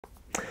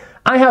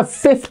I have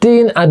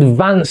 15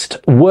 advanced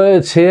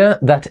words here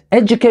that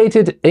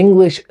educated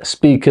English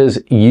speakers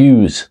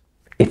use.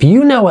 If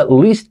you know at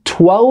least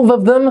 12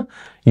 of them,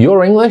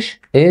 your English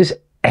is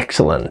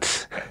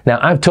excellent. Now,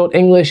 I've taught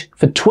English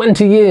for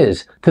 20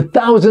 years to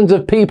thousands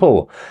of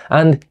people,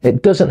 and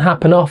it doesn't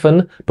happen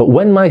often, but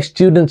when my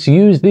students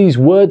use these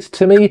words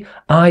to me,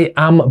 I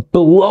am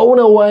blown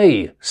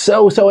away.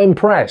 So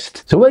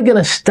impressed. So we're going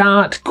to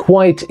start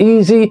quite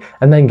easy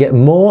and then get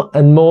more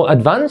and more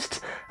advanced,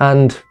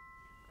 and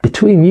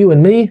between you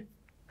and me,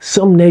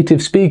 some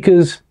native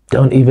speakers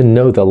don't even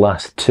know the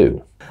last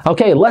two.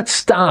 Okay, let's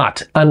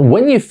start. And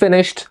when you've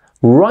finished,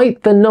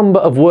 write the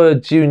number of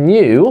words you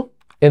knew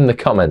in the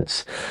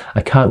comments.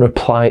 I can't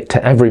reply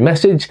to every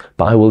message,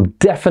 but I will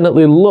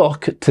definitely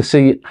look to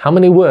see how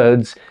many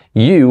words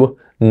you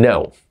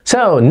know.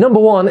 So, number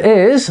 1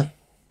 is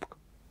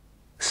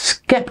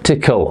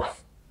skeptical.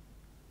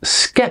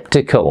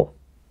 Skeptical.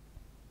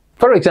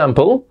 For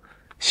example,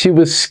 she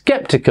was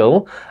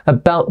skeptical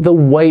about the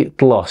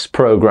weight loss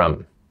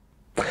program.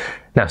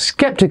 Now,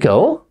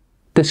 skeptical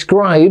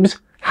describes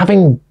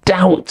having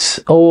doubts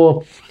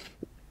or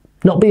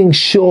not being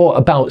sure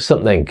about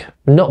something,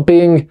 not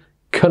being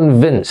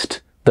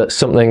convinced that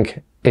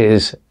something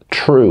is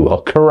true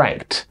or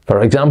correct.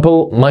 For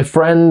example, my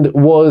friend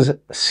was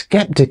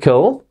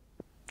skeptical,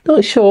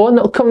 not sure,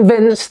 not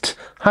convinced,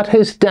 had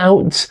his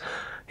doubts.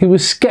 He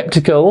was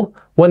skeptical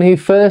when he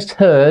first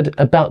heard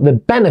about the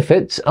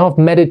benefits of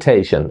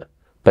meditation,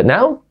 but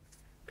now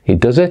he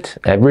does it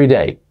every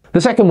day.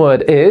 The second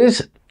word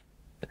is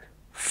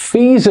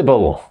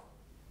feasible.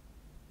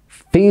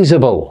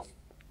 Feasible.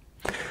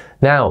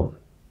 Now,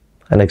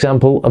 an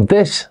example of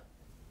this: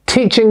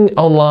 teaching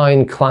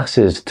online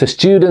classes to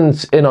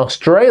students in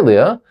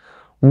Australia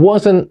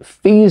wasn't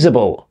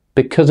feasible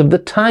because of the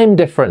time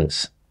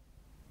difference.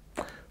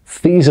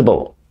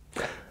 Feasible.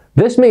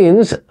 This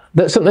means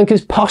that something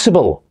is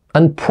possible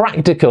and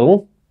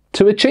practical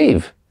to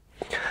achieve.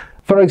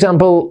 For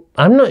example,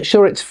 I'm not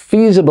sure it's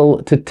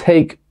feasible to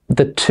take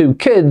the 2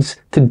 kids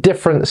to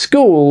different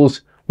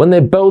schools when they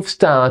both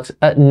start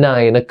at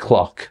 9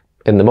 o'clock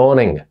in the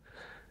morning.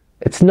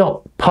 It's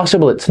not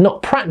possible, it's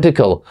not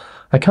practical.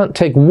 I can't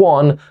take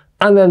one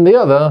and then the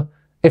other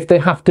if they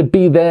have to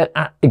be there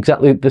at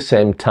exactly the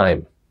same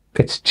time.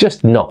 It's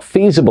just not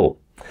feasible.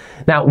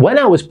 Now, when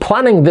I was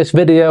planning this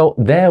video,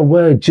 there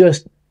were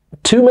just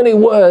too many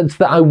words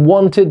that I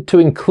wanted to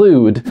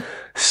include.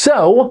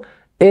 So,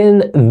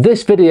 in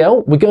this video,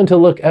 we're going to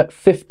look at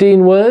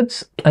 15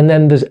 words, and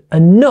then there's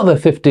another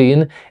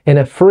 15 in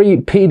a free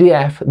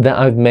PDF that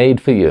I've made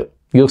for you.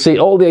 You'll see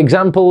all the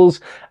examples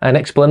and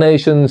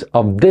explanations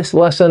of this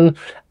lesson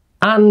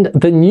and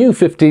the new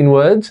 15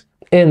 words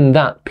in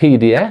that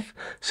PDF.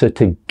 So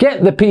to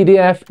get the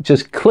PDF,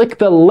 just click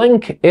the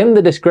link in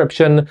the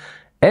description,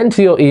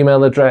 enter your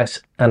email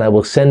address, and I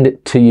will send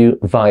it to you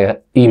via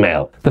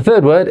email. The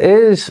third word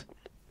is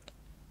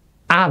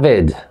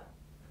avid.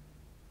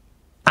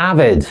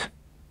 Avid.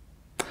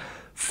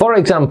 For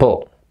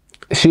example,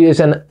 she is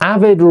an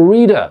avid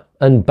reader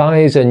and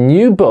buys a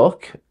new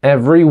book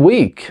every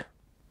week.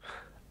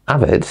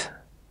 Avid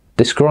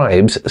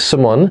describes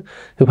someone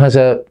who has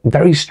a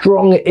very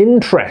strong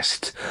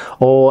interest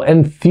or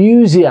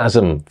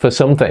enthusiasm for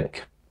something.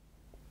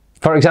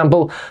 For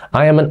example,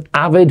 I am an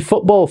avid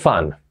football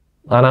fan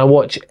and I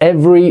watch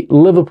every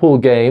Liverpool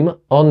game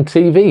on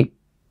TV.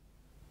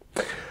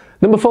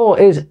 Number 4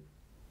 is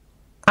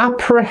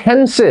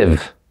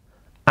apprehensive.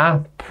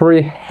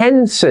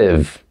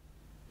 Apprehensive.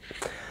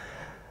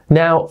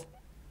 Now,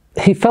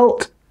 he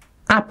felt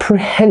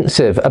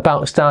apprehensive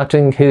about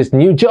starting his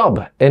new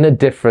job in a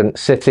different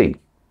city.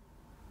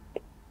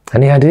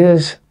 Any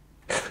ideas?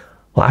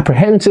 Well,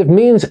 apprehensive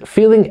means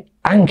feeling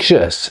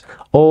anxious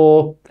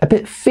or a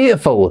bit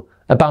fearful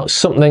about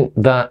something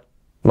that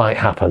might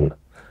happen.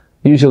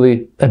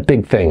 Usually a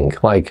big thing,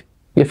 like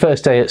your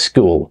first day at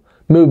school,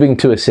 moving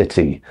to a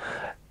city,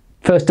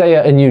 first day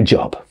at a new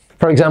job.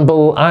 For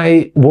example,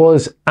 I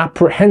was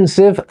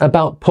apprehensive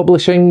about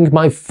publishing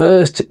my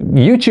first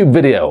YouTube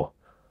video,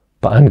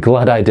 but I'm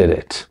glad I did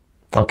it.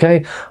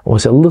 Okay? I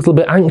was a little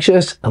bit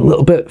anxious, a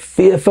little bit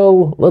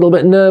fearful, a little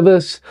bit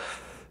nervous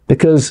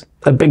because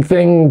a big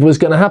thing was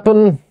going to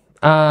happen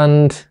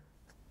and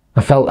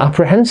I felt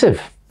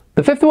apprehensive.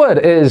 The fifth word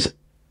is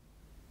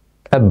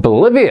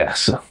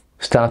oblivious,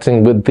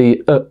 starting with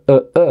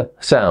the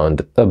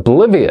sound.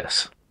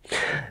 Oblivious.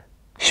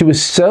 She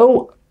was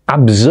so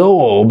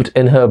absorbed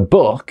in her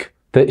book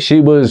that she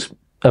was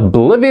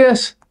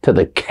oblivious to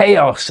the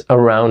chaos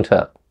around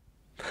her.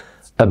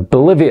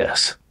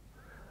 Oblivious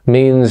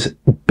means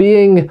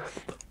being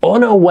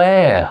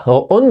unaware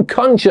or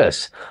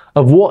unconscious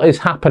of what is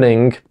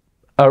happening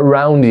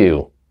around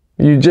you.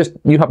 You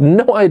have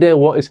no idea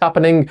what is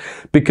happening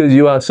because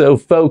you are so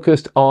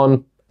focused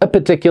on a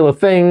particular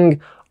thing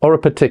or a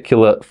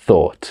particular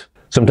thought.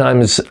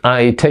 Sometimes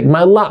I take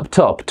my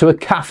laptop to a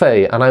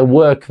cafe and I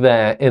work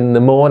there in the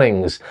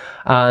mornings.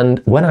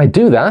 And when I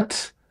do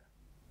that,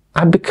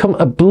 I become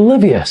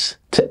oblivious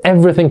to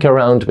everything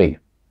around me.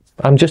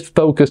 I'm just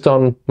focused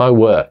on my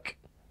work.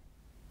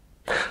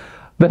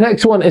 The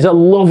next one is a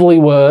lovely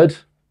word,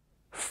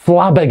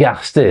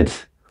 flabbergasted.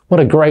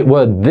 What a great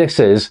word this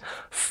is,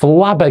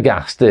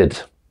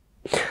 flabbergasted.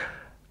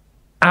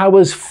 I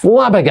was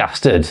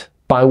flabbergasted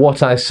by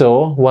what I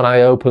saw when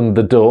I opened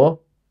the door.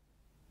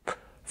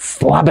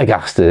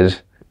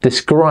 Flabbergasted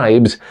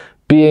describes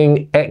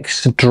being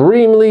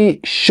extremely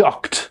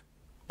shocked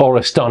or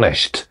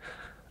astonished.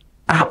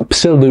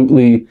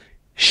 Absolutely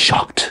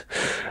shocked.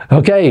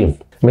 Okay,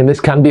 I mean,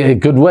 this can be a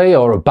good way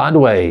or a bad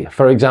way.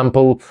 For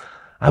example,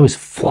 I was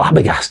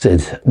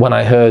flabbergasted when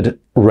I heard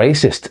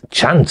racist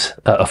chant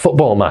at a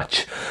football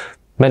match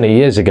many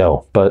years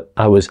ago, but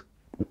I was,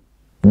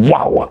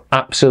 wow,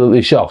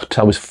 absolutely shocked.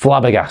 I was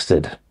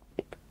flabbergasted.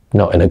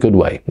 Not in a good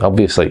way,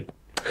 obviously.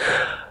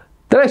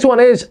 The next one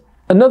is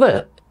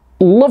another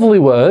lovely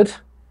word,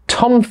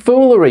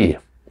 tomfoolery.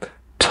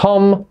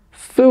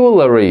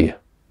 Tomfoolery.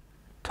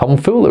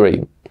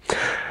 Tomfoolery.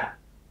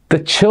 The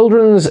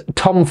children's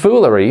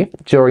tomfoolery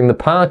during the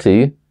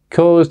party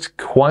caused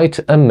quite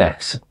a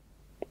mess.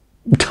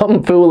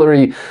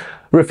 Tomfoolery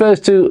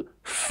refers to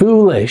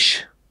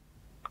foolish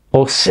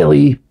or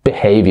silly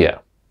behaviour.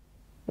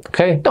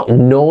 Okay, not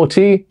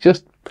naughty,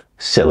 just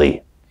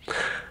silly.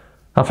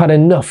 I've had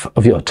enough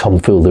of your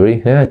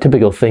tomfoolery. Yeah,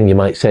 typical thing you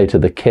might say to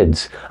the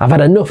kids. I've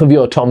had enough of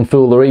your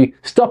tomfoolery.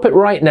 Stop it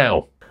right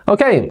now.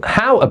 Okay,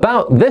 how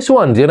about this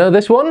one? Do you know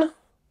this one?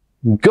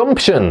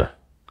 Gumption.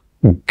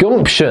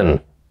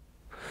 Gumption.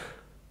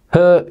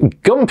 Her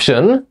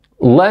gumption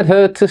led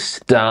her to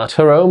start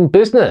her own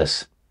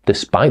business,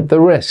 despite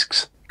the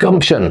risks.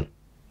 Gumption.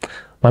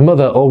 My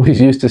mother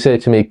always used to say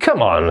to me,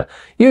 come on,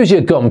 use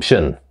your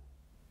gumption.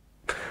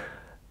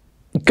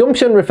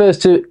 Gumption refers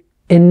to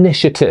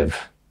initiative,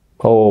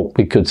 or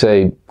we could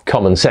say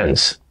common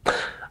sense,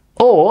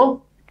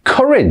 or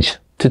courage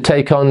to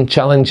take on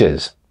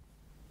challenges.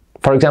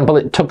 For example,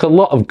 it took a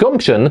lot of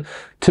gumption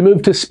to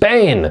move to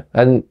Spain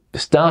and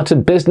start a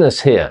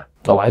business here.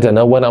 Oh, I don't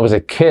know, when I was a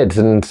kid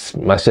and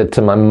I said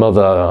to my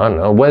mother, I don't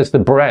know, where's the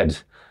bread?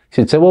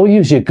 She'd say, well,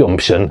 use your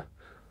gumption.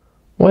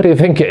 Where do you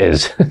think it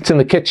is? It's in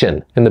the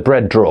kitchen, in the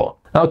bread drawer.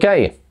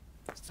 Okay,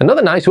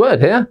 another nice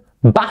word here,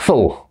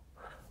 baffle.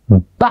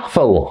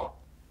 Baffle.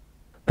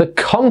 The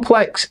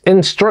complex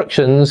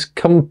instructions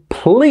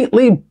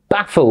completely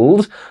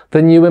baffled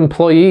the new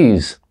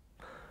employees.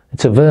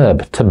 It's a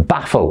verb, to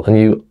baffle, and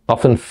you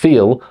often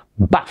feel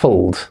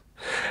baffled.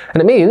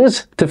 And it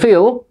means to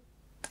feel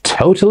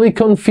totally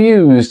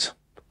confused,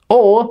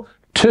 or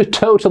to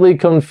totally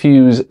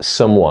confuse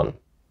someone.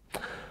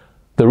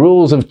 The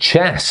rules of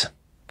chess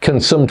can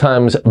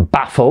sometimes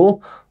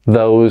baffle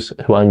those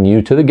who are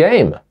new to the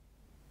game.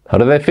 How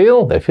do they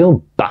feel? They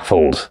feel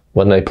baffled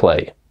when they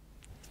play.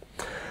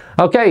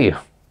 Okay,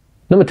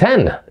 number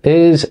 10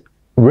 is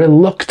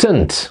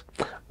reluctant.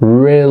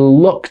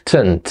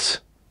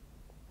 Reluctant.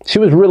 She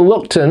was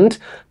reluctant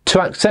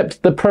to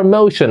accept the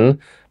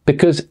promotion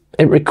because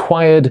it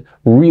required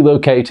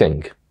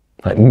relocating,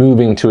 like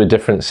moving to a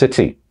different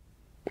city.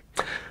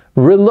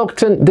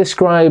 Reluctant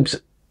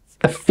describes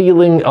a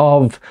feeling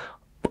of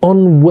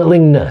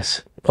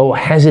unwillingness or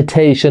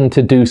hesitation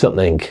to do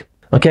something.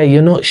 Okay,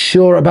 you're not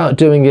sure about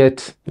doing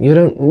it, you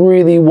don't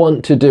really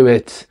want to do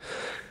it.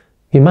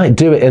 You might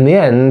do it in the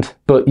end,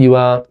 but you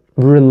are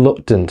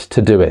reluctant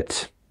to do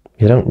it.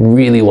 You don't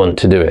really want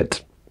to do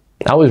it.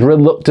 I was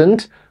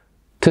reluctant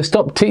to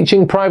stop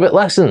teaching private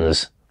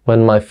lessons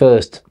when my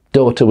first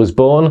daughter was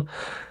born,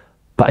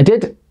 but I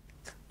did,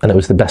 and it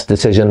was the best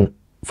decision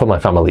for my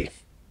family.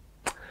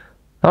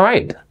 All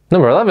right,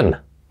 number 11,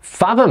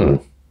 fathom.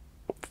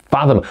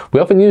 Fathom. We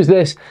often use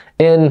this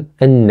in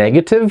a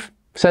negative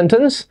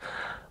sentence,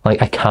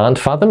 like I can't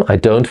fathom, I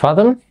don't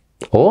fathom,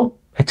 or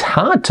it's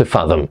hard to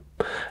fathom.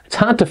 It's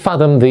hard to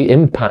fathom the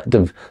impact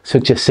of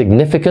such a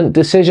significant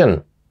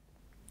decision.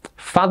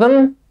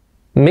 Fathom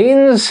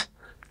means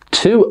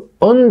to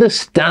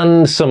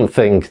understand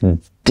something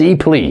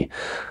deeply,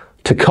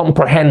 to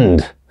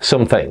comprehend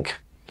something.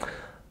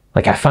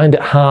 Like I find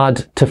it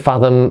hard to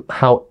fathom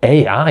how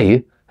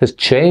AI has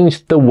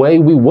changed the way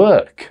we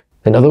work.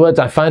 In other words,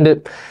 I find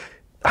it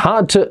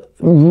hard to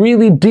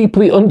really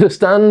deeply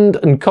understand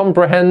and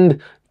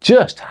comprehend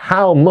just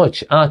how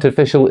much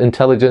artificial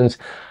intelligence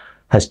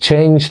has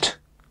changed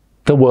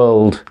the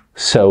world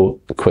so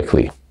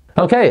quickly.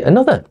 Okay,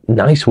 another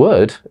nice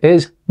word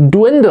is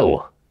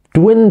dwindle.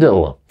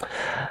 Dwindle.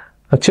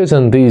 I've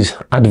chosen these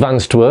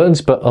advanced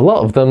words, but a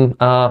lot of them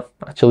are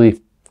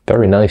actually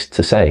very nice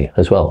to say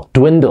as well.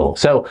 Dwindle.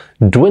 So,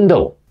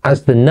 dwindle.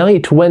 As the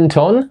night went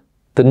on,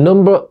 the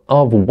number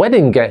of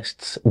wedding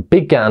guests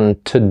began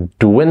to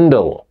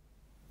dwindle.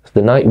 As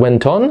the night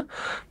went on,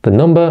 the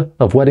number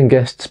of wedding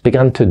guests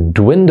began to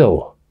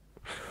dwindle.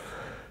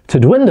 To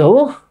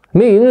dwindle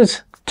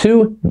means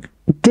to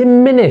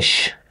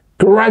diminish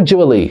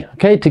gradually,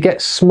 okay, to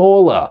get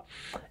smaller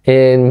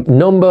in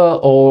number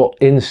or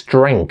in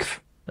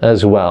strength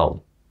as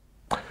well.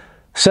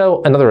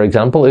 So another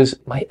example is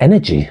my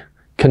energy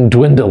can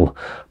dwindle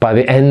by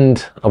the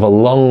end of a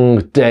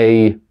long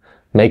day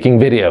making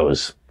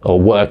videos or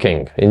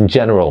working in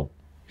general.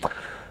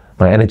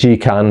 My energy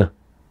can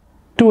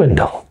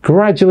dwindle,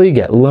 gradually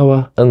get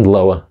lower and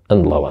lower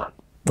and lower.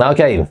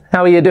 Okay,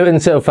 how are you doing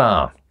so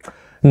far?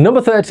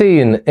 Number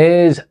 13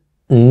 is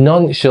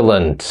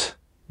nonchalant.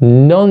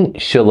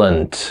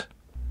 Nonchalant.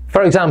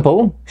 For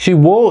example, she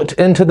walked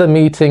into the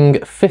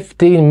meeting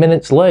 15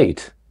 minutes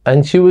late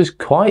and she was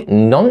quite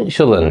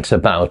nonchalant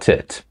about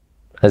it,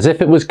 as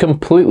if it was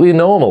completely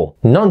normal.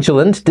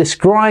 Nonchalant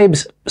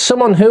describes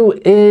someone who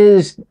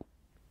is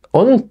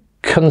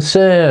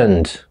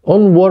unconcerned,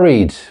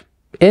 unworried,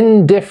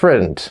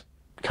 indifferent,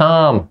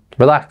 calm,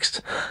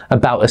 relaxed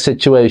about a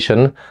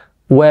situation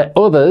where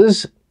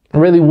others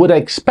really would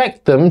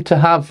expect them to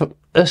have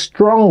a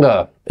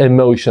stronger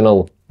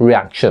emotional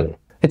reaction.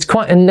 It's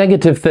quite a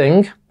negative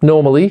thing,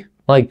 normally,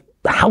 like,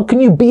 how can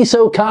you be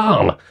so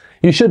calm?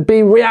 You should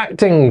be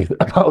reacting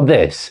about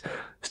this.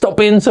 Stop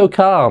being so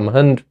calm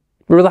and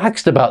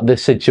relaxed about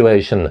this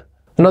situation.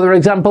 Another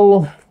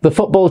example, the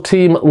football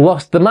team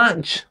lost the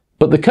match,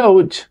 but the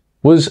coach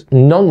was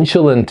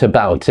nonchalant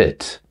about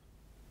it,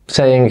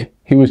 saying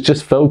he was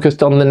just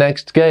focused on the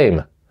next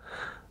game.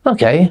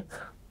 Okay,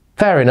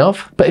 fair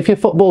enough, but if your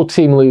football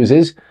team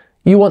loses,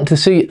 you want to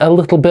see a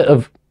little bit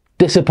of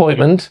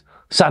disappointment,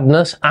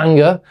 sadness,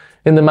 anger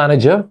in the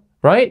manager,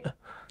 right?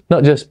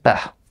 Not just,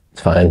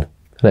 it's fine,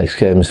 the next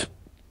game's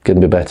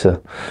gonna be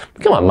better.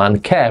 Come on, man,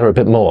 care a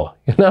bit more,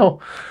 you know?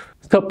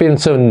 Stop being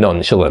so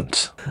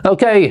nonchalant.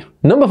 Okay,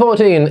 number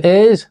 14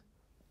 is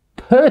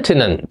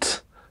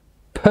pertinent.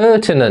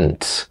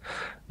 Pertinent.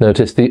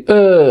 Notice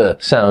the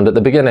sound at the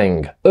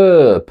beginning.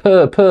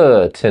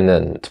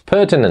 Pertinent.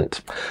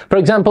 Pertinent. For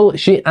example,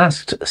 she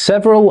asked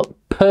several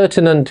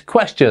pertinent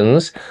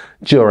questions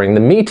during the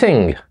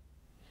meeting.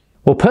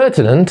 Well,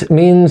 pertinent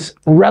means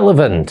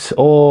relevant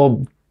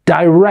or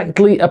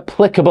directly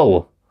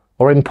applicable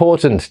or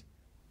important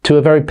to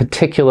a very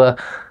particular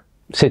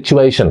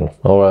situation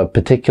or a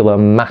particular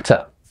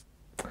matter.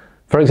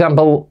 For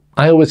example,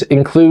 I always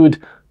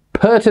include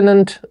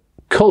pertinent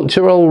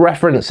cultural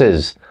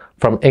references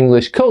from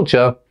English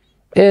culture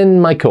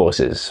in my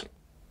courses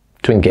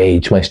to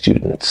engage my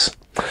students.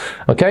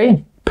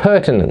 Okay,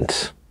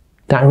 pertinent,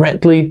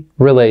 directly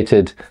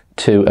related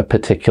to a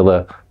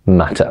particular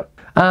matter.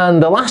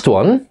 And the last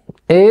one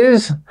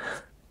is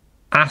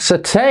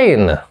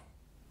ascertain.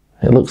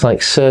 It looks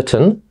like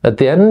certain at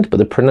the end, but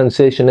the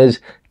pronunciation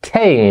is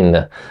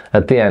tain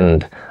at the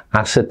end.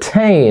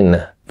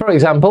 Ascertain. For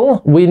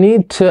example, we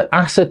need to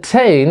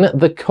ascertain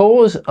the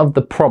cause of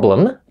the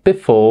problem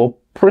before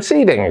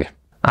proceeding.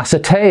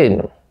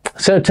 Ascertain.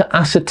 So to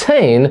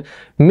ascertain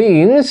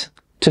means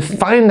to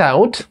find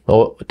out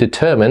or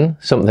determine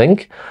something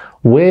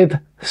with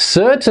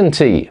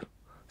certainty.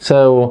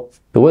 So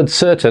the word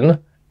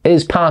certain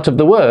is part of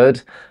the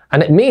word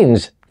and it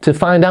means to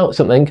find out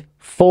something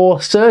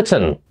for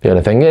certain. The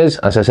only thing is,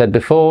 as I said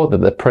before,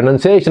 that the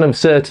pronunciation of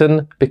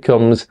certain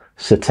becomes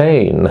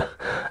certain.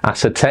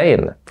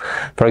 Ascertain.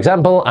 For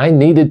example, I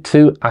needed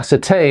to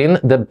ascertain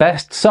the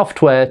best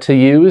software to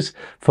use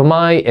for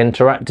my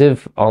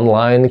interactive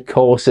online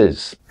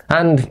courses.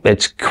 And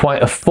it's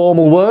quite a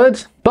formal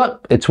word,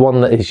 but it's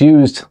one that is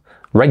used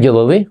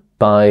regularly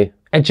by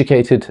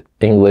educated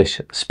English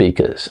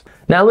speakers.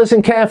 Now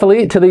listen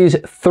carefully to these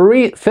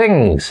 3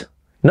 things.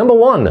 Number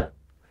 1.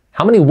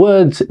 How many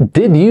words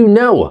did you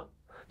know?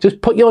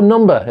 Just put your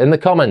number in the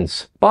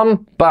comments.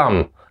 Bam,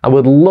 bam. I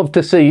would love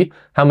to see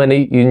how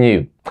many you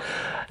knew.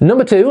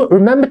 Number 2,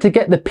 remember to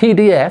get the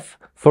PDF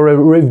for a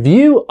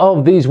review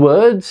of these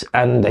words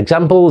and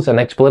examples and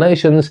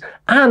explanations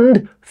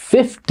and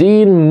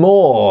 15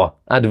 more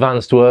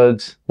advanced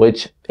words,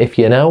 which, if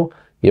you know,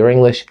 your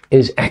English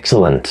is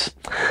excellent.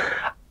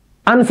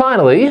 And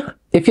finally,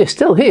 if you're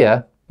still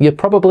here, you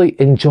probably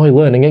enjoy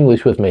learning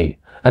English with me.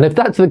 And if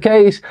that's the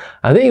case,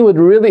 I think you would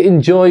really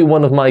enjoy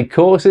one of my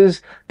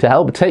courses to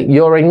help take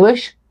your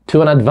English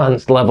to an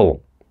advanced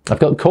level. I've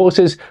got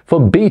courses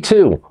for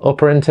B2,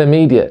 upper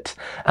intermediate,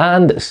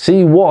 and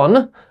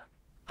C1,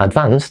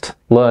 advanced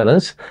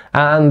learners,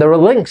 and there are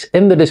links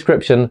in the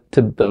description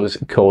to those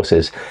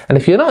courses. And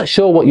if you're not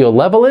sure what your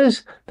level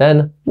is,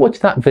 then watch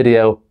that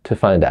video to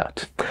find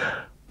out.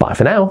 Bye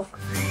for now.